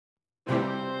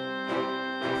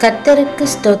கர்த்தருக்கு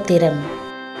ஸ்தோத்திரம்.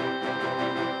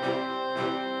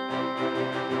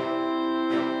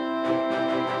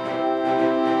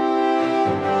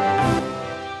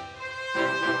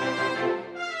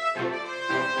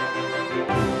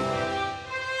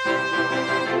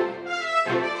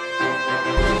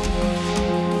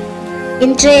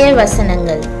 இன்றைய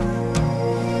வசனங்கள்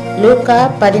லூக்கா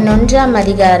 11ஆம்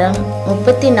அதிகாரம்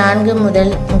 34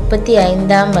 முதல்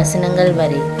 35ஆம் வசனங்கள்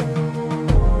வரை.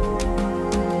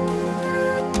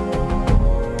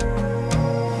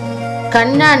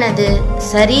 கண்ணானது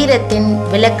சரீரத்தின்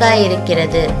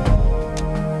விளக்காயிருக்கிறது.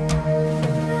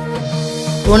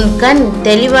 உன் கண்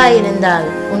தெளிவாயிருந்தால்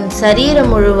உன் சரீரம்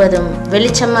முழுவதும்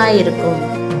வெளிச்சமாயிருக்கும்.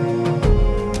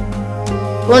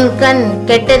 உன் கண்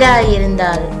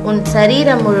கெட்டதாயிருந்தால் உன்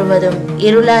சரீரம் முழுவதும்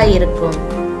இருளாயிருக்கும்.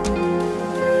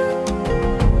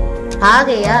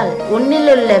 ஆகையால்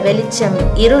உன்னிலுள்ள வெளிச்சம்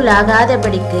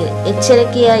இருளாகாதபடிக்கு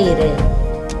எச்சரிக்கையாயிரு.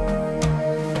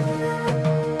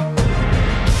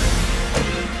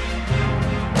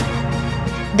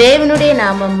 தேவனுடைய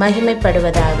நாமம்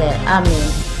மகிமைப்படுவதாக.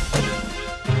 ஆமென்.